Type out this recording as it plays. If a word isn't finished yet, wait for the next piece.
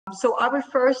So I will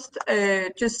first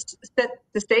just set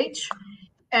the stage,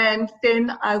 and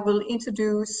then I will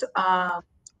introduce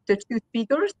the two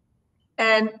speakers.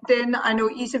 And then I know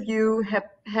each of you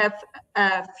have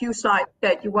a few slides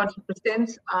that you want to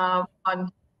present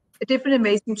on different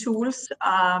amazing tools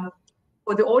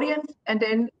for the audience. And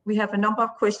then we have a number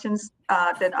of questions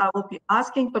that I will be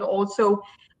asking, but also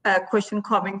a question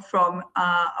coming from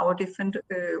our different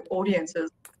audiences.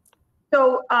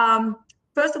 So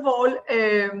first of all,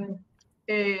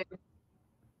 the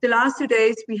last 2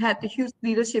 days we had the huge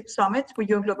leadership summit for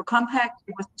UN Global Compact.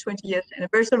 It was the 20th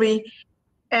anniversary.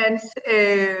 And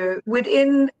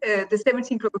within the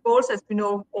 17 global goals, as we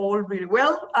know all really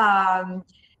well,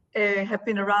 have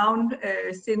been around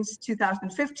since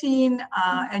 2015,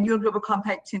 and UN Global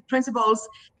Compact 10 principles.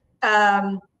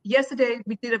 Yesterday,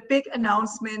 we did a big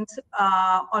announcement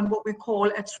on what we call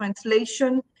a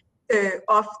translation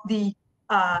of the,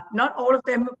 not all of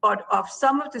them, but of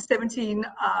some of the 17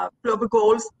 global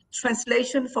goals,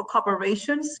 translation for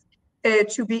corporations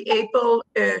to be able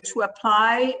to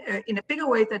apply in a bigger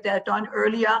way that they're done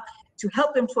earlier, to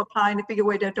help them to apply in a bigger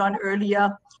way they're done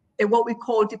earlier, what we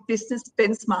call the business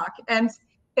benchmark. And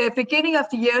beginning of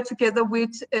the year, together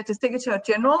with the Secretary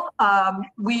General,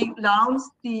 we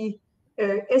launched the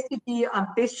SDG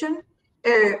ambition,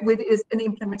 which is an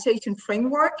implementation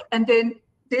framework. And then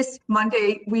this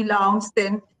Monday, we launched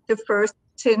then the first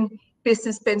 10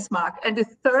 business benchmark. And the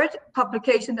third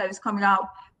publication that is coming out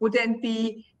would then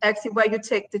be actually where you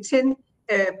take the 10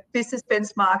 business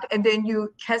benchmark and then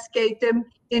you cascade them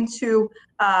into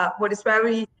what is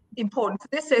very important for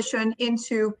this session,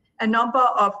 into a number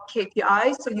of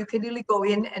KPIs. So you can really go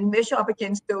in and measure up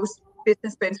against those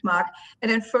business benchmark, and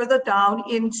then further down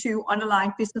into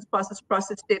underlying business process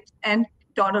steps and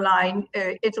the underlying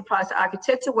enterprise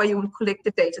architecture where you will collect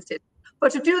the data set.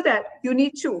 But to do that, you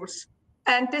need tools.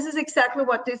 And this is exactly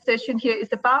what this session here is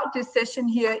about. This session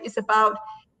here is about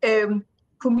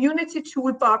community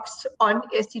toolbox on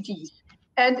SDGs.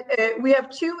 And we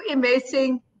have two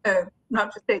amazing,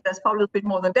 not to say that's probably a little bit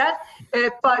more than that,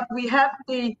 but we have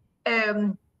the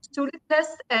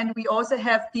SULITEST and we also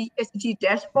have the SDG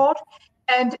Dashboard.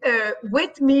 And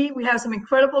with me, we have some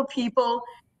incredible people.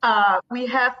 We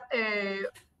have,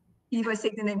 if I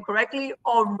say the name correctly,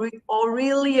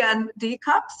 Aurélien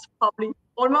Decamps, probably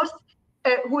almost,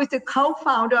 who is the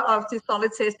co-founder of the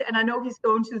SULITEST, and I know he's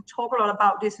going to talk a lot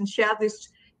about this and share this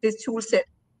tool set.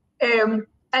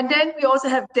 And then we also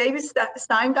have David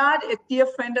Steingard, a dear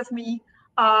friend of me,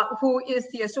 who is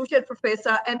the associate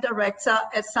professor and director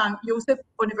at St. Joseph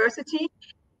University.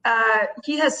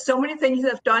 He has so many things he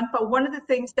has done, but one of the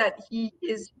things that he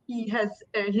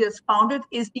has founded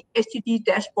is the SDG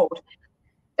Dashboard.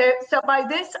 So by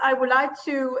this, I would like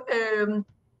to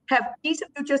have each of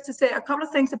you just to say a couple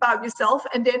of things about yourself,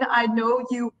 and then I know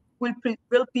you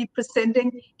will be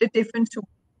presenting the different tools.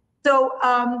 So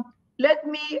let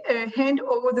me hand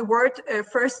over the word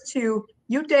first to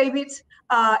you, David,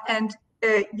 and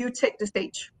you take the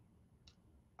stage.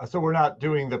 So we're not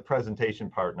doing the presentation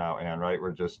part now, Anne, right?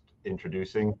 We're just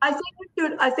introducing.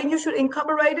 I think you should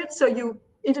incorporate it, so you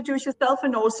introduce yourself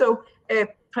and also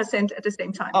present at the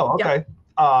same time. Oh, okay.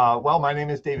 Yeah. Well, my name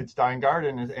is David Steingard,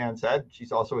 and as Anne said,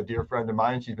 she's also a dear friend of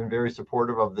mine. She's been very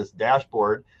supportive of this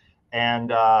dashboard,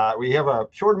 and we have a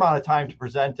short amount of time to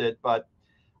present it, but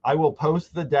I will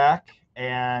post the deck,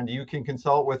 and you can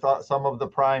consult with some of the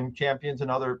prime champions and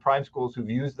other prime schools who've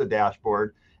used the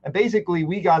dashboard. And basically,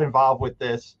 we got involved with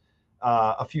this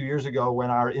a few years ago when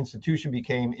our institution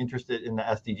became interested in the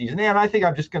SDGs. And Anne, I think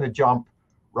I'm just going to jump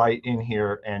right in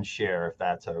here and share, if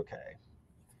that's okay.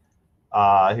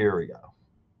 Here we go.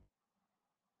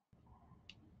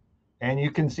 And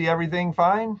you can see everything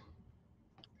fine?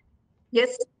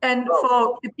 Yes, and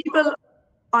for the people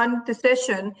on the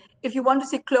session, if you want to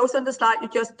see close on the slide, you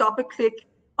just double click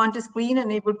on the screen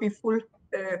and it will be full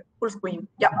screen.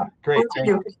 Yeah, great.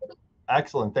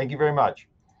 Excellent, thank you very much.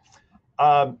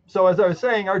 So as I was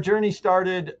saying, our journey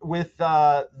started with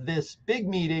this big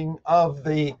meeting of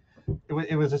it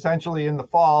was essentially in the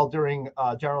fall during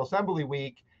General Assembly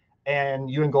Week, and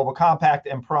UN Global Compact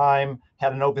and Prime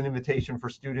had an open invitation for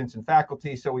students and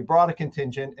faculty. So we brought a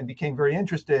contingent and became very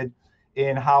interested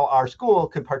in how our school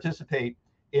could participate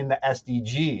in the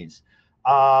SDGs.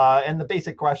 And the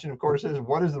basic question, of course, is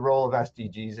what is the role of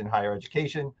SDGs in higher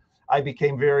education? I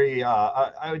became very,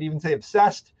 I would even say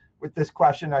obsessed with this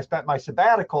question. I spent my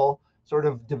sabbatical sort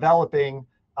of developing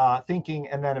thinking,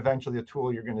 and then eventually a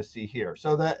tool you're going to see here.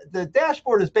 So the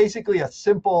dashboard is basically a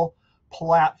simple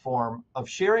platform of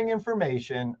sharing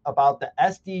information about the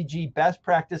SDG best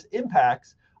practice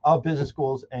impacts of business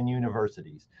schools and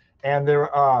universities. And it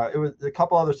was a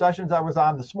couple other sessions I was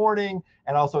on this morning,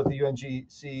 and also at the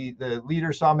UNGC, the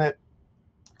Leader Summit.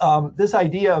 This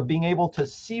idea of being able to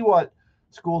see what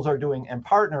schools are doing and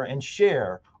partner and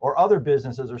share, or other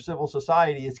businesses or civil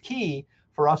society, is key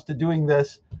for us to doing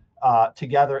this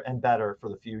together and better for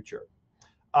the future.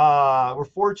 We're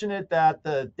fortunate that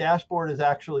the dashboard is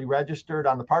actually registered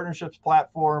on the partnerships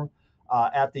platform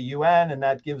at the UN, and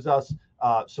that gives us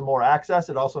some more access.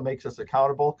 It also makes us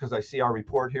accountable, because I see our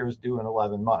report here is due in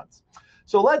 11 months.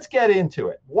 So let's get into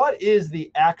it. What is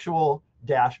the actual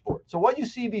dashboard? So what you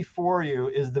see before you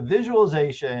is the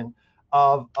visualization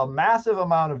of a massive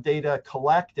amount of data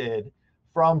collected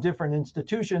from different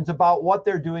institutions about what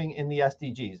they're doing in the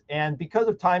SDGs. And because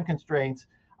of time constraints,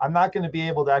 I'm not going to be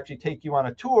able to actually take you on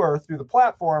a tour through the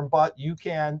platform, but you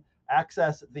can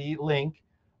access the link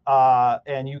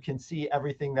and you can see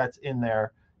everything that's in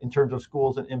there in terms of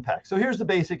schools and impact. So here's the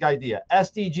basic idea.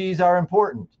 SDGs are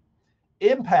important.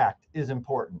 Impact is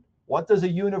important. What does a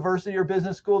university or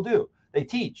business school do? They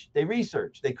teach, they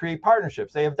research, they create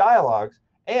partnerships, they have dialogues,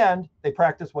 and they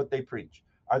practice what they preach.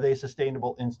 Are they a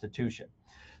sustainable institution?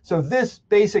 So this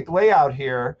basic layout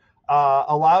here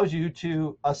allows you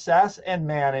to assess and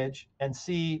manage and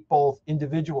see both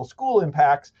individual school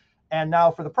impacts. And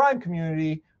now for the prime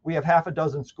community, we have half a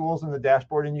dozen schools in the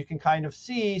dashboard, and you can kind of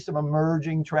see some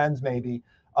emerging trends maybe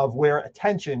of where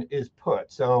attention is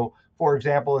put. So for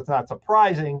example, it's not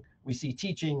surprising, we see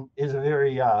teaching is a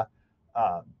very,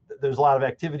 there's a lot of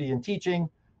activity in teaching.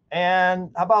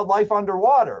 And how about life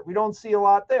underwater? We don't see a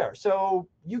lot there. So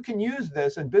you can use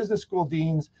this, and business school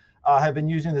deans have been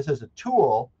using this as a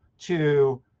tool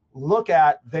to look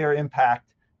at their impact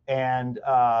and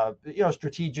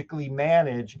strategically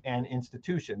manage an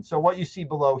institution. So what you see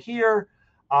below here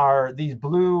are these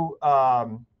blue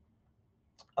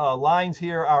lines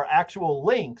here are actual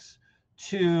links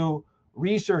to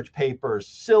research papers,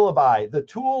 syllabi, the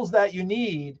tools that you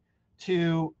need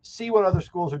to see what other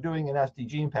schools are doing in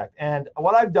SDG impact. And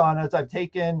what I've done is I've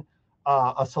taken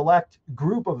a select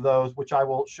group of those, which I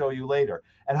will show you later.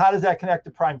 And how does that connect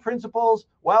to prime principles?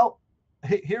 Well,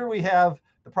 here we have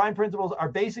the prime principles are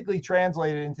basically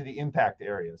translated into the impact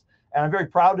areas. And I'm very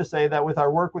proud to say that with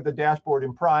our work with the dashboard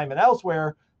in Prime and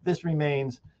elsewhere, this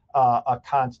remains a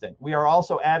constant. We are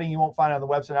also adding, you won't find it on the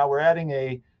website now, we're adding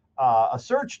a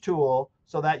search tool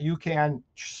so that you can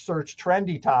search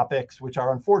trendy topics, which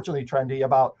are unfortunately trendy,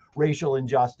 about racial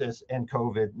injustice and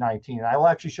COVID-19. And I will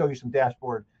actually show you some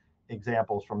dashboard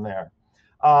examples from there.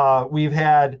 We've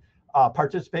had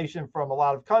participation from a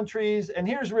lot of countries, and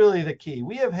here's really the key.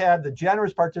 We have had the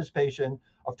generous participation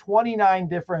of 29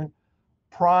 different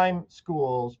prime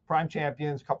schools, prime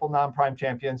champions, a couple non-prime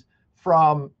champions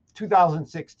from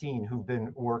 2016 who've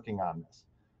been working on this.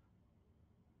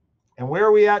 And where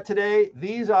are we at today?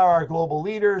 These are our global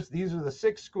leaders. These are the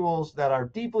 6 schools that are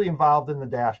deeply involved in the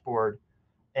dashboard.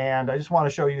 And I just want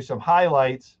to show you some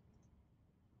highlights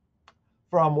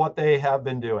from what they have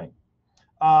been doing.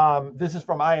 This is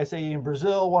from ISAE in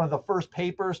Brazil, one of the first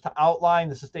papers to outline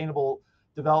the Sustainable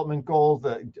Development Goals,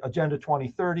 the Agenda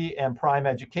 2030 and Prime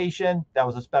Education. That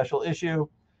was a special issue.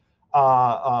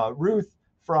 Ruth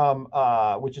from,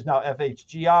 which is now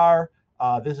FHGR.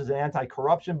 This is an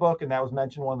anti-corruption book, and that was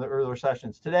mentioned in one of the earlier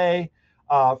sessions today.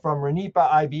 From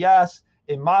RENIPA IBS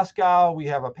in Moscow, we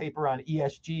have a paper on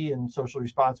ESG and socially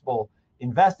responsible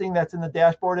investing that's in the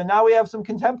dashboard. And now we have some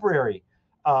contemporary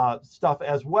stuff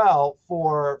as well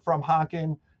from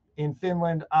Hanken in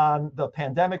Finland on the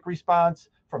pandemic response,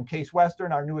 from Case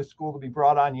Western, our newest school to be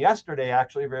brought on yesterday,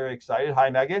 actually, very excited. Hi,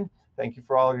 Megan. Thank you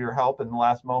for all of your help in the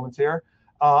last moments here.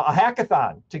 A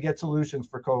hackathon to get solutions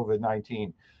for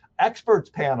COVID-19. Experts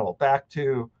panel back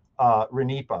to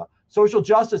RENIPA. Social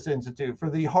Justice Institute for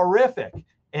the horrific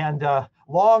and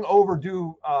long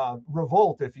overdue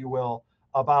revolt, if you will,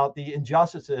 about the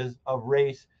injustices of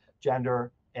race,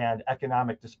 gender, and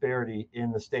economic disparity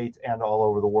in the States and all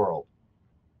over the world.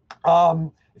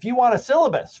 If you want a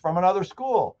syllabus from another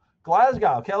school,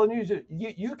 Glasgow, Kalamazoo,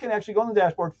 you can actually go on the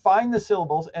dashboard, find the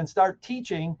syllables, and start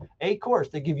teaching a course.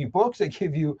 They give you books, they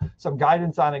give you some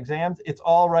guidance on exams. It's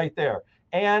all right there.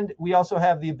 And we also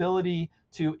have the ability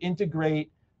to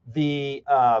integrate the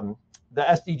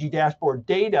SDG dashboard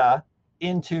data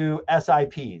into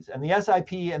SIPs. And the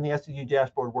SIP and the SDG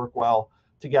dashboard work well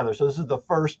together. So this is the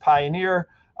first pioneer.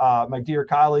 My dear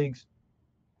colleagues,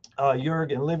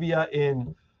 Jörg and Livia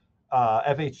in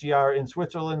FHGR in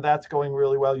Switzerland, that's going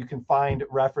really well. You can find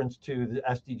reference to the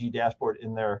SDG dashboard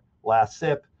in their last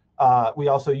SIP. We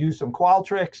also use some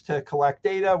Qualtrics to collect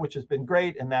data, which has been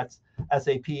great, and that's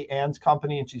SAP Anne's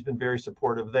company, and she's been very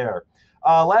supportive there.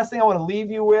 Last thing I want to leave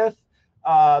you with,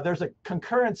 there's a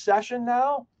concurrent session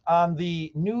now on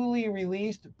the newly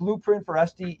released Blueprint for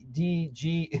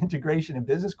SDG Integration in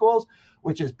Business Schools,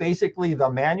 which is basically the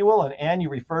manual, and Anne, you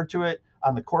referred to it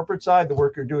on the corporate side, the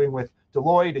work you're doing with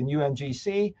Deloitte and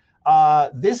UNGC.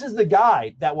 This is the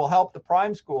guide that will help the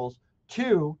prime schools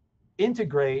to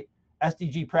integrate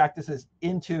SDG practices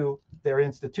into their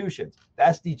institutions. The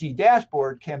SDG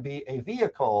dashboard can be a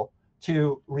vehicle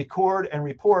to record and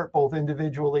report both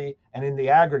individually and in the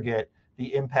aggregate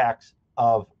the impacts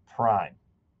of prime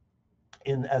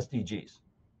in the SDGs.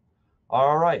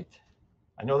 All right.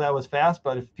 I know that was fast,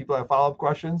 but if people have follow-up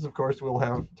questions, of course, we'll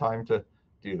have time to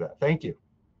do that. Thank you.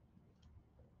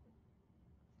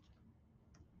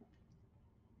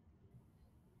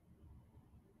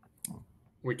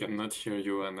 We cannot hear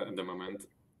you at the moment.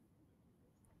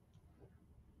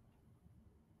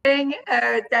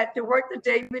 That the work that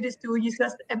David is doing is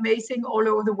just amazing all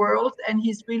over the world, and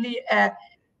he's really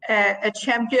a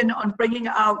champion on bringing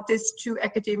out this to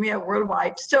academia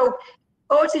worldwide. So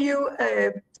over to you.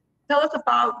 Tell us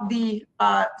about the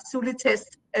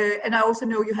SULITEST, and I also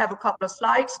know you have a couple of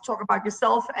slides. Talk about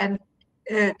yourself and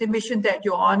the mission that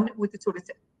you're on with the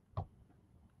SULITEST.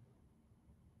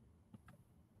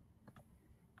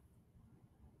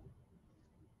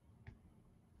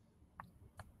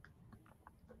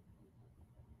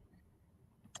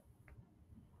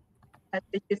 I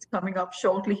think it's coming up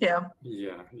shortly here.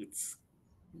 Yeah, it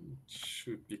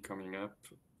should be coming up.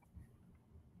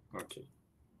 Okay.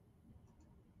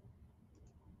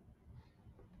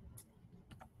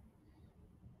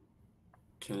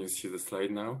 Can you see the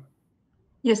slide now?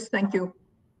 Yes, thank you.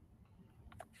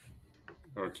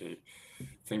 Okay.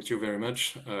 Thank you very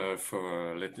much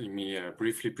for letting me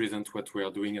briefly present what we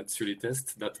are doing at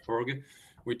SULITEST.org,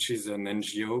 which is an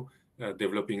NGO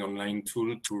developing online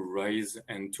tool to raise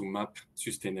and to map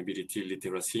sustainability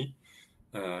literacy.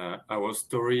 Our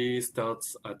story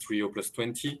starts at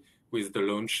Rio+20 with the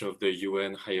launch of the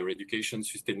UN Higher Education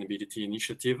Sustainability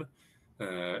Initiative.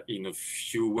 In a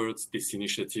few words, this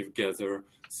initiative gathers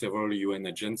several UN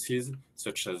agencies,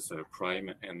 such as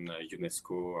PRIME and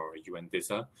UNESCO or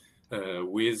UNDESA,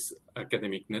 with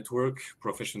academic network,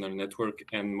 professional network,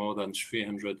 and more than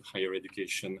 300 higher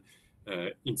education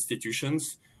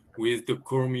institutions, with the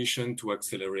core mission to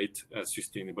accelerate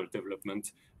sustainable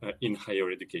development in higher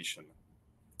education.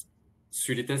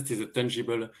 SULITEST is a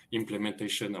tangible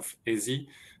implementation of ESI,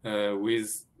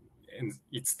 and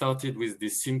it started with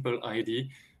this simple idea: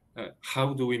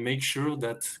 how do we make sure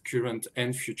that current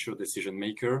and future decision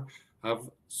makers have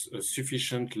a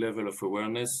sufficient level of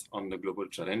awareness on the global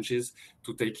challenges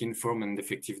to take informed and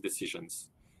effective decisions?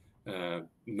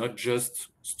 Not just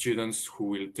students who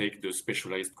will take the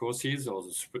specialized courses or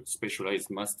the specialized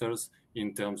masters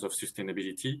in terms of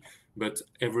sustainability, but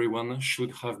everyone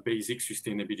should have basic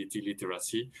sustainability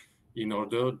literacy in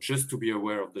order just to be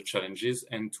aware of the challenges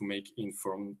and to make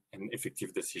informed and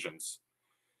effective decisions.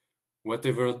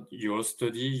 Whatever your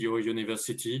study, your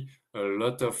university, a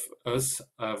lot of us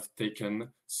have taken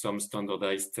some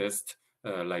standardized tests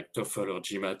like TOEFL or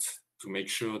GMAT to make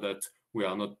sure that we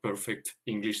are not perfect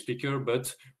English speaker,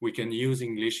 but we can use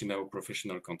English in our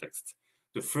professional context.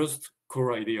 The first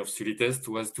core idea of SULITEST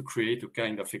was to create a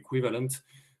kind of equivalent,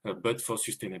 but for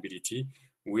sustainability,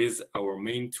 with our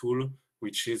main tool,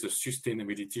 which is a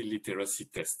sustainability literacy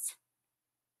test.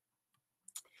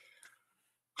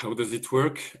 How does it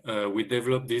work? We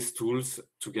developed these tools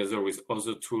together with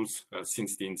other tools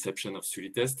since the inception of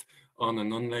SULITEST on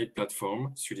an online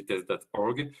platform,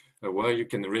 SULITEST.org, where you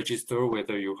can register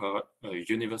whether you are a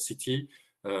university,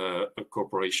 a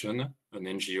corporation, an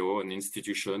NGO, an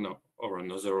institution, or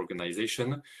another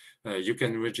organization. You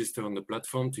can register on the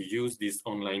platform to use this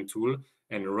online tool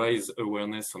and raise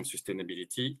awareness on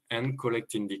sustainability and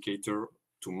collect indicators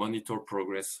to monitor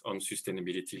progress on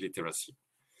sustainability literacy.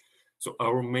 So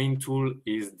our main tool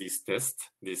is this test,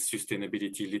 this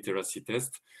sustainability literacy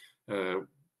test,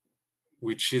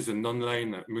 which is an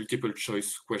online multiple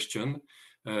choice question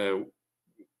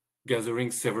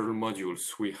gathering several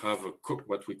modules. We have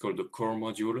what we call the core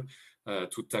module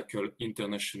to tackle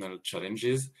international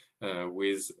challenges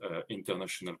with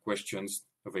international questions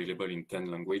available in 10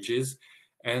 languages.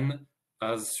 And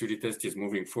as SULITEST is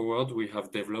moving forward, we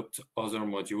have developed other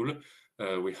modules.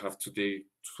 We have today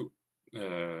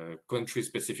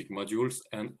country-specific modules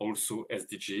and also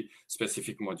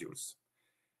SDG-specific modules.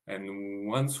 And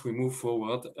once we move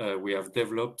forward, we have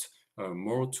developed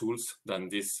more tools than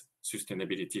this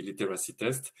sustainability literacy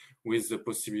test, with the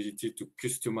possibility to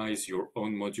customize your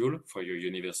own module for your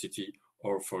university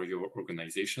or for your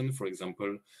organization. For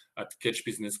example, at Kedge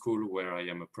Business School, where I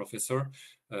am a professor,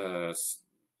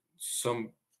 some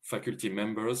faculty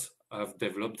members have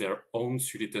developed their own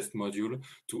SULITEST module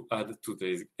to add to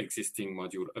the existing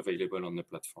module available on the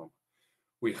platform.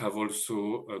 We have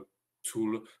also a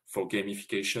tool for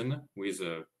gamification with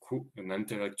an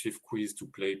interactive quiz to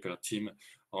play per team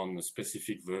on a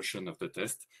specific version of the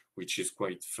test, which is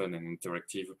quite fun and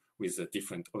interactive with a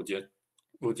different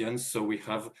audience. So we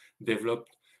have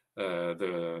developed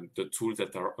the tools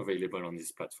that are available on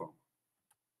this platform.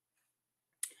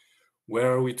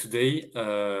 Where are we today?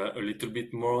 A little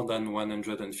bit more than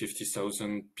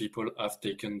 150,000 people have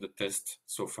taken the test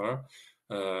so far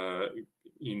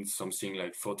in something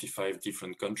like 45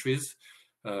 different countries.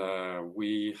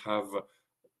 We have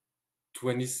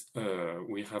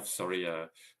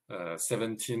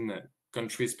 17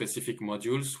 country-specific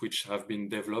modules which have been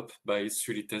developed by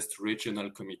SULITEST regional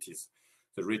committees.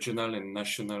 The regional and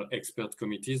national expert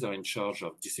committees are in charge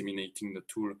of disseminating the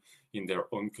tool in their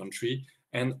own country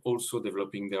and also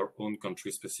developing their own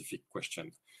country-specific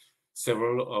questions.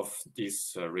 Several of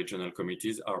these regional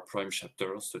committees are prime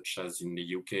chapters, such as in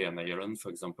the UK and Ireland, for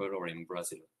example, or in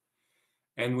Brazil.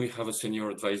 And we have a senior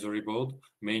advisory board,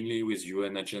 mainly with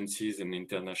UN agencies and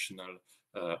international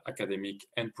academic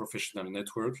and professional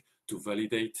network to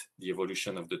validate the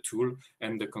evolution of the tool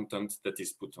and the content that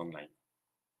is put online.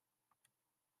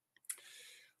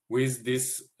 With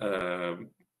this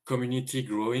community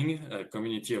growing,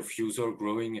 community of users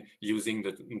growing using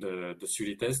the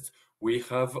SULITEST, we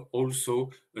have also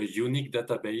a unique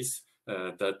database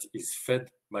that is fed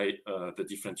by the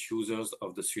different users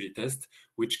of the SULITEST,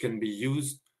 which can be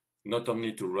used not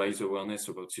only to raise awareness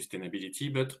about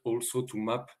sustainability, but also to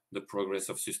map the progress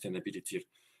of sustainability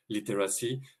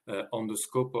literacy on the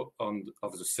scope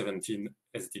of the 17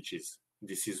 SDGs.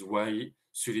 This is why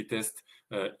SULITEST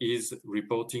is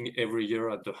reporting every year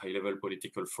at the high-level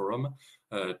political forum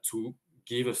to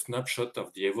give a snapshot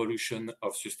of the evolution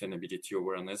of sustainability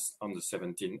awareness on the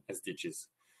 17 SDGs.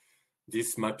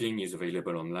 This mapping is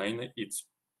available online. It's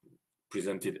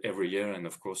presented every year, and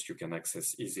of course you can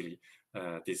access easily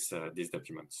these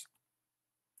documents.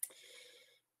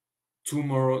 Two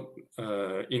more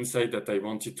insights that I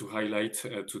wanted to highlight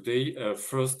today.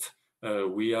 First,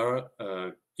 we are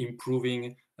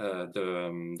improving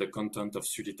the content of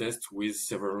SULITEST with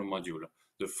several modules.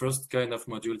 The first kind of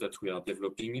module that we are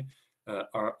developing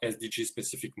are SDG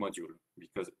specific module,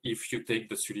 because if you take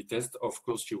the SULITEST, of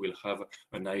course you will have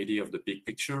an idea of the big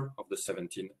picture of the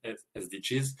 17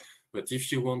 SDGs, but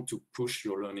if you want to push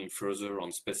your learning further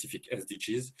on specific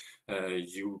SDGs,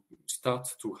 you start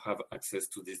to have access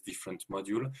to this different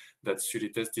module that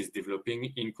SULITEST is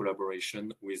developing in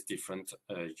collaboration with different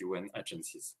UN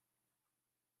agencies.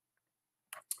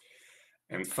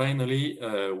 And finally,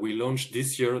 we launched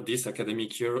this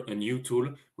academic year, a new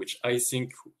tool, which I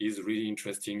think is really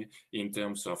interesting in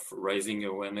terms of raising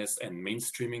awareness and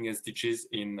mainstreaming SDGs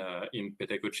in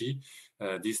pedagogy.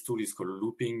 This tool is called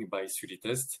Looping by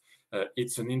SULITEST.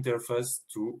 It's an interface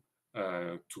to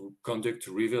conduct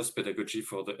reverse pedagogy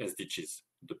for the SDGs.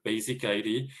 The basic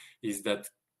idea is that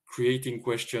creating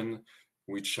questions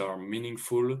which are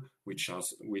meaningful, which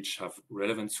have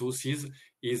relevant sources,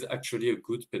 is actually a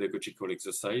good pedagogical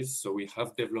exercise. So we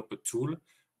have developed a tool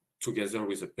together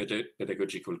with a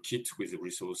pedagogical kit with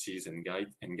resources and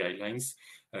guidelines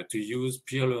to use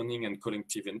peer learning and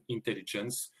collective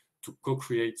intelligence to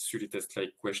co-create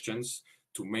SULITEST-like questions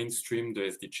to mainstream the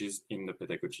SDGs in the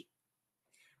pedagogy.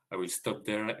 I will stop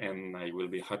there and I will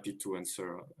be happy to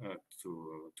answer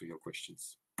to your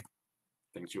questions.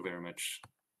 Thank you very much.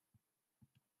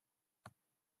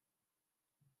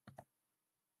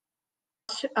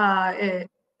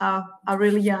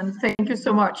 Aurélien, thank you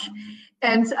so much.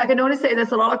 And I can only say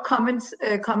there's a lot of comments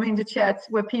coming in the chat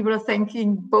where people are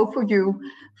thanking both of you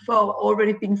for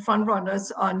already being front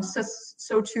runners on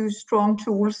two strong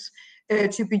tools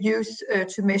to be used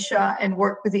to measure and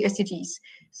work with the SDGs.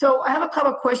 So I have a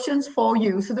couple of questions for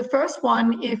you. So the first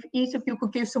one, if each of you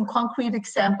could give some concrete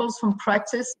examples from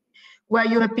practice where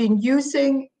you have been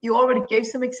using, you already gave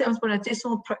some examples, but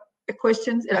additional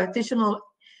questions, additional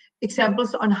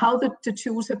examples on how the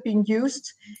tools have been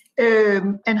used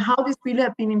and how this really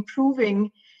have been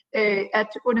improving at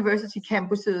university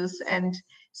campuses. And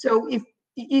so if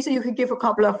either you can give a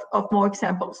couple of more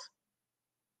examples.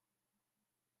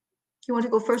 You want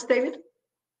to go first, David?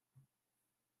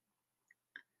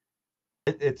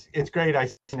 It's great. I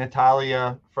see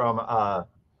Natalia from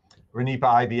RENIPA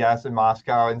IBS in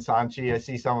Moscow and Sanchi. I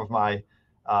see some of my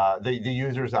the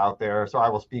users out there, so I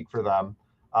will speak for them.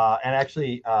 And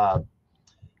actually,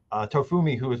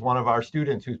 Tofumi, who is one of our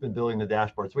students who's been building the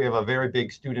dashboard. So we have a very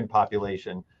big student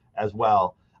population as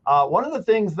well. One of the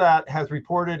things that has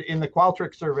reported in the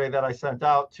Qualtrics survey that I sent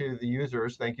out to the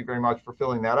users, thank you very much for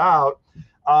filling that out,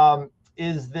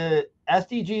 is that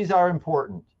SDGs are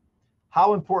important.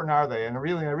 How important are they? And I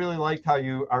really liked how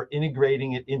you are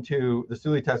integrating it into the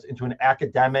SULITEST into an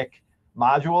academic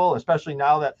module, especially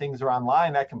now that things are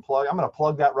online. I'm going to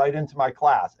plug that right into my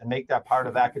class and make that part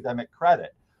of academic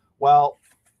credit. Well,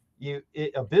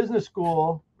 a business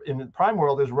school in the prime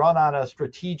world is run on a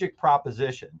strategic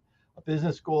proposition. A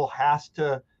business school has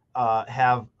to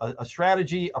have a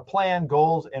strategy, a plan,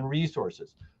 goals, and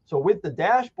resources. So with the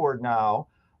dashboard now,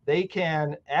 they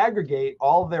can aggregate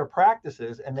all of their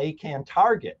practices and they can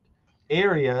target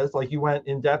areas, like you went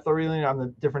in depth, Aurélien, on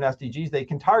the different SDGs. They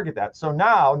can target that. So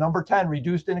now, number 10,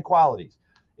 reduced inequalities.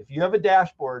 If you have a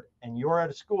dashboard and you're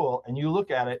at a school and you look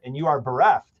at it and you are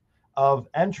bereft of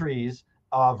entries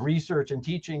of research and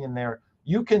teaching in there,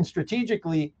 you can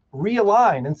strategically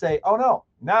realign and say, oh no,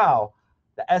 now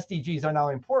the SDGs are now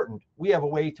important. We have a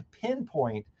way to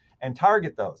pinpoint and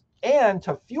target those. And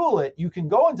to fuel it, you can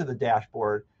go into the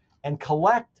dashboard and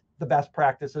collect the best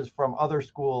practices from other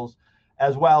schools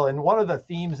as well. And one of the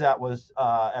themes that was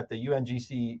at the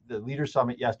UNGC, the Leader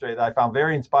Summit yesterday, that I found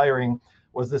very inspiring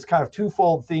was this kind of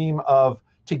twofold theme of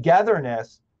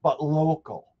togetherness, but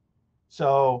local.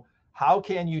 So how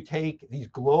can you take these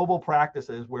global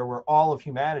practices where we're all of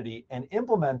humanity and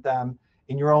implement them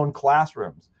in your own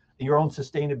classrooms, in your own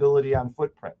sustainability on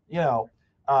footprint? You know,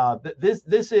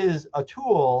 this is a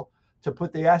tool to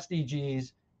put the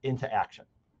SDGs into action.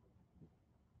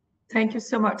 Thank you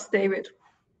so much, David.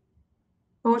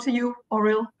 Over to you,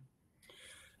 Aurélien.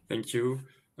 Thank you.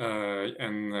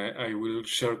 And I will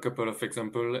share a couple of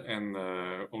examples and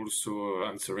also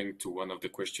answering to one of the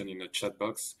questions in the chat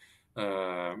box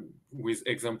with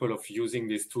example of using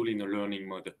this tool in a learning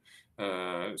mode.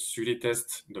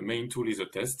 SULITEST, the main tool is a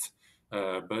test,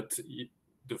 but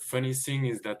the funny thing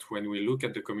is that when we look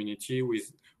at the community,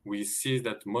 we see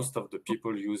that most of the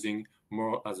people using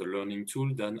more as a learning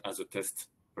tool than as a test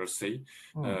per se,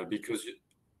 because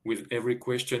with every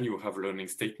question you have learning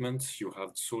statements, you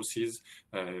have sources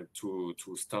to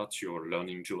start your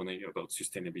learning journey about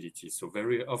sustainability. So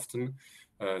very often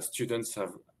students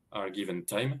are given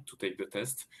time to take the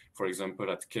test. For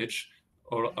example, at Kedge,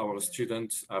 all our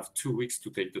students have 2 weeks to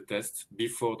take the test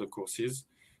before the courses.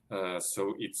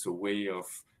 So it's a way of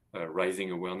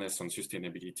raising awareness on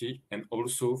sustainability, and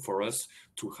also for us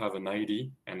to have an idea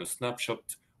and a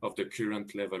snapshot of the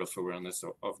current level of awareness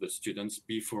of the students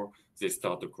before they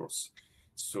start the course.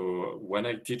 So when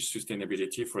I teach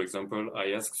sustainability, for example,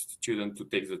 I ask students to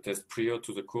take the test prior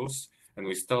to the course, and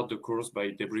we start the course by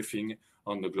debriefing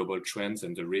on the global trends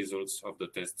and the results of the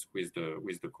test with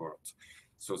the cohort.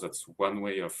 So that's one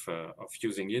way of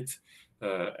using it.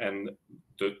 And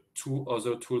the two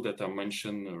other tools that I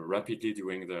mentioned rapidly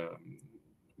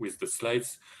with the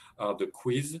slides are the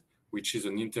quiz, which is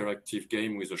an interactive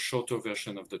game with a shorter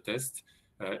version of the test.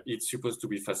 It's supposed to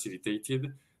be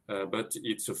facilitated, but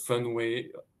it's a fun way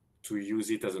to use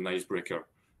it as an icebreaker.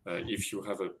 If you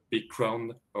have a big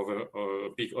crowd or a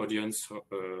big audience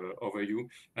over you,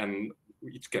 and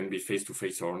it can be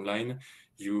face-to-face or online,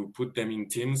 you put them in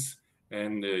teams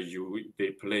and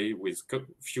they play with a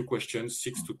few questions,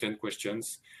 6 to 10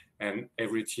 questions, and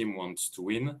every team wants to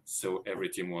win. So every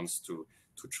team wants to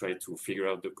try to figure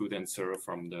out the good answer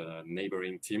from the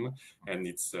neighboring team, and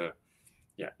it's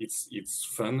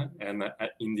fun. And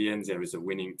in the end, there is a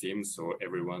winning team, so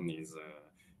everyone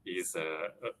is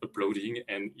applauding,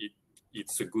 and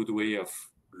it's a good way of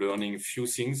learning few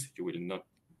things. You will not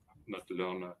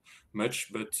learn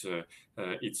much, but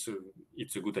it's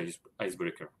a good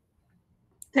icebreaker.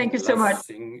 Thank you so much.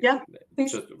 Yeah,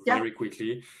 please. Just very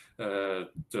quickly,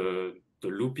 the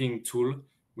looping tool,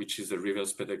 which is a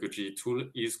reverse pedagogy tool,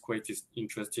 is quite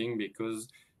interesting because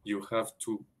you have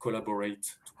to collaborate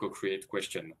to co-create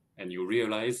question, and you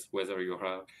realize whether you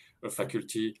have a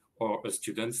faculty or a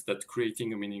student that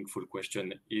creating a meaningful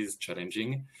question is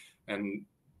challenging, and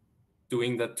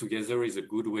doing that together is a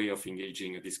good way of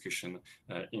engaging a discussion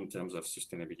in terms of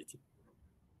sustainability.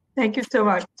 Thank you so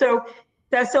much. So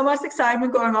there's so much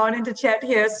excitement going on in the chat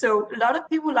here. So a lot of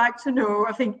people like to know,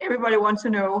 I think everybody wants to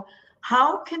know,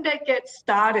 how can they get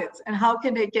started and how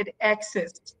can they get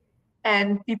access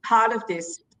and be part of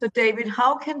this? So David,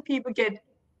 how can people get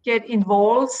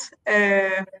involved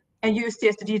and use the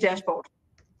SDG dashboard?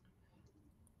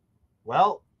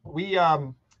 Well, we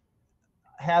have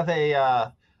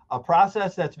a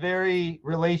process that's very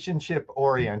relationship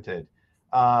oriented.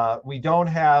 We don't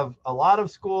have a lot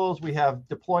of schools. We have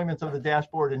deployments of the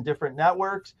dashboard in different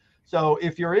networks. So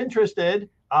if you're interested,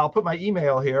 I'll put my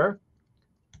email here.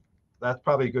 That's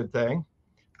probably a good thing.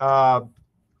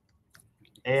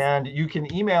 And you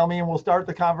can email me and we'll start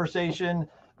the conversation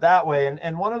that way.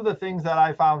 And one of the things that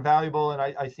I found valuable, and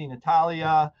I see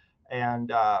Natalia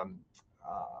and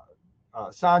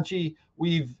Sanchi,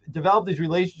 we've developed these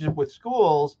relationships with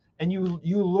schools, and you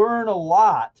learn a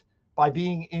lot by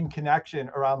being in connection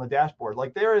around the dashboard.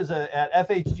 Like there is at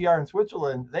FHGR in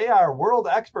Switzerland, they are world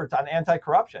experts on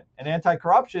anti-corruption, and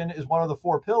anti-corruption is one of the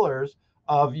 4 pillars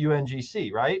of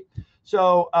UNGC, right?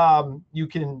 So you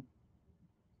can,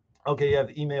 okay, you have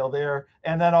the email there.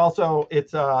 And then also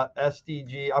it's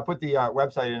SDG. I'll put the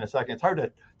website in a second. It's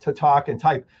hard to talk and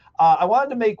type. I wanted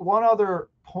to make one other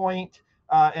point,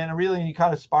 and Aurélien, you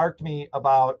kind of sparked me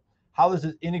about how this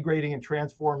is integrating and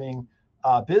transforming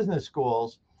business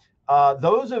schools.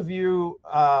 Those of you,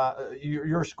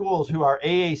 your schools who are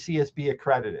AACSB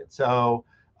accredited. So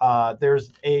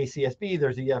there's AACSB,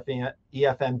 there's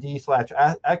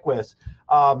EFMD/EQUIS.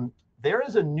 There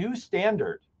is a new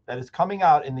standard that is coming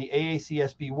out in the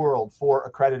AACSB world for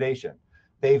accreditation.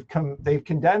 They've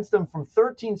condensed them from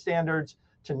 13 standards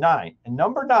to 9. And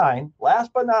number 9,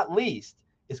 last but not least,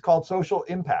 is called social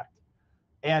impact.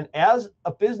 And as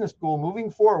a business school moving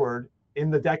forward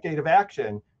in the decade of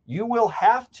action, you will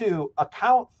have to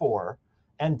account for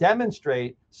and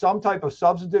demonstrate some type of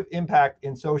substantive impact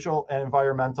in social and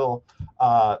environmental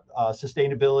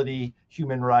sustainability,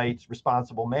 human rights,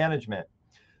 responsible management.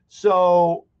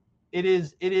 So it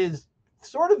is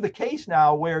sort of the case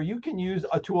now where you can use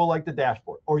a tool like the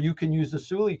dashboard, or you can use the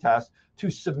SULITEST to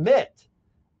submit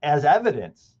as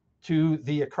evidence to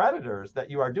the accreditors that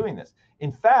you are doing this.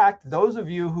 In fact, those of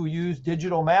you who use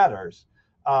Digital Matters,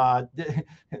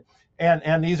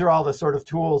 and these are all the sort of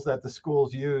tools that the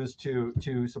schools use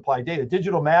to supply data.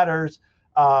 Digital Matters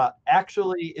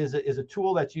actually is a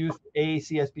tool that's used for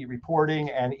AACSB reporting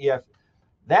and EF.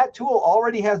 That tool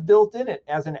already has built in it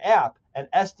as an app an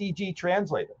SDG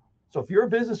translator. So if you're a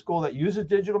business school that uses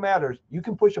Digital Matters, you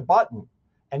can push a button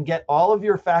and get all of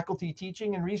your faculty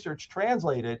teaching and research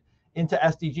translated into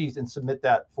SDGs and submit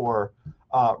that for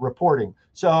reporting.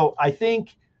 So I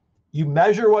think you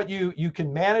measure what you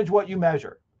can manage what you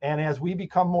measure. And as we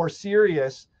become more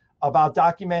serious about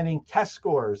documenting test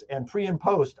scores and pre and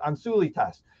post on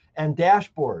SULITEST and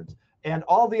dashboards and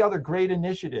all the other great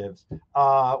initiatives,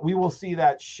 we will see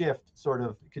that shift sort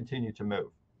of continue to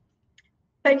move.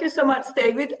 Thank you so much,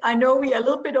 David. I know we are a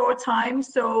little bit over time,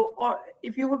 so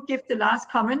if you would give the last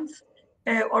comments,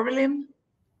 Aurélien.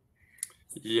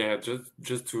 Yeah,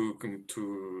 just to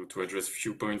address a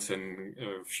few points and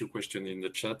a few questions in the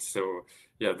chat. So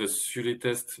yeah, the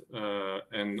SULITEST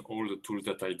and all the tools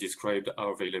that I described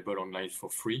are available online for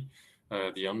free.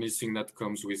 The only thing that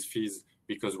comes with fees,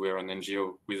 because we're an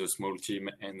NGO with a small team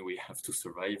and we have to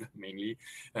survive mainly,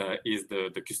 is the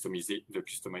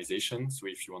customization. So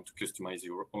if you want to customize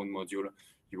your own module,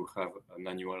 you have an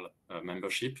annual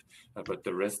membership, but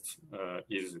the rest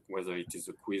is, whether it is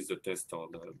a quiz, the test, or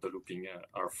the looping,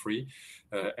 are free.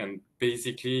 And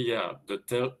basically, yeah,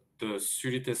 the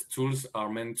SULITEST tools are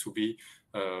meant to be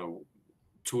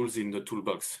tools in the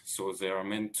toolbox. So they are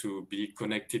meant to be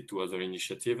connected to other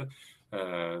initiatives.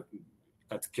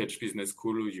 At Kedge Business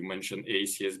School, you mentioned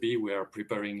AACSB. We are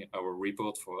preparing our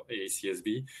report for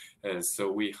AACSB. So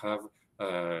we have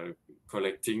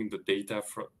collecting the data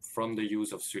from the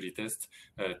use of SULITEST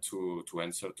to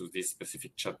answer to this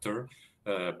specific chapter.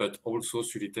 But also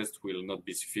SULITEST will not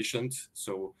be sufficient.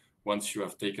 So once you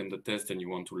have taken the test and you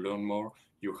want to learn more,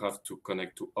 you have to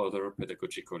connect to other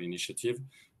pedagogical initiatives.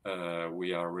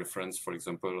 We are referenced, for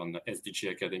example, on the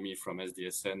SDG Academy from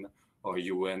SDSN or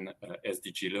UN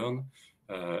SDG Learn.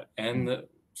 And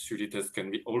SULITEST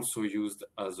can be also used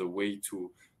as a way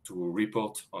to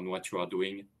report on what you are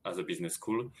doing as a business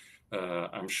school.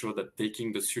 I'm sure that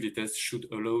taking the SULITEST should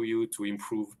allow you to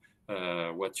improve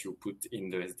what you put in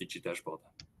the SDG dashboard.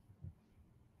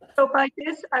 So by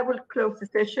this, I will close the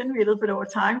session. We're a little bit over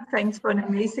time. Thanks for an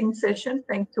amazing session.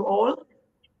 Thanks to all.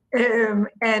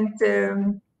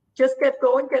 Just get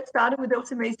going, get started with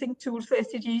those amazing tools for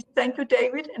SDGs. Thank you,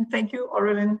 David, and thank you,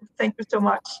 Aurélien. Thank you so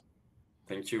much.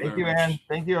 Thank you very much. Thank you, Anne.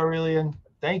 Thank you, Aurélien.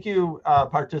 Thank you,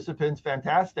 participants.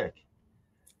 Fantastic.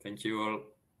 Thank you all.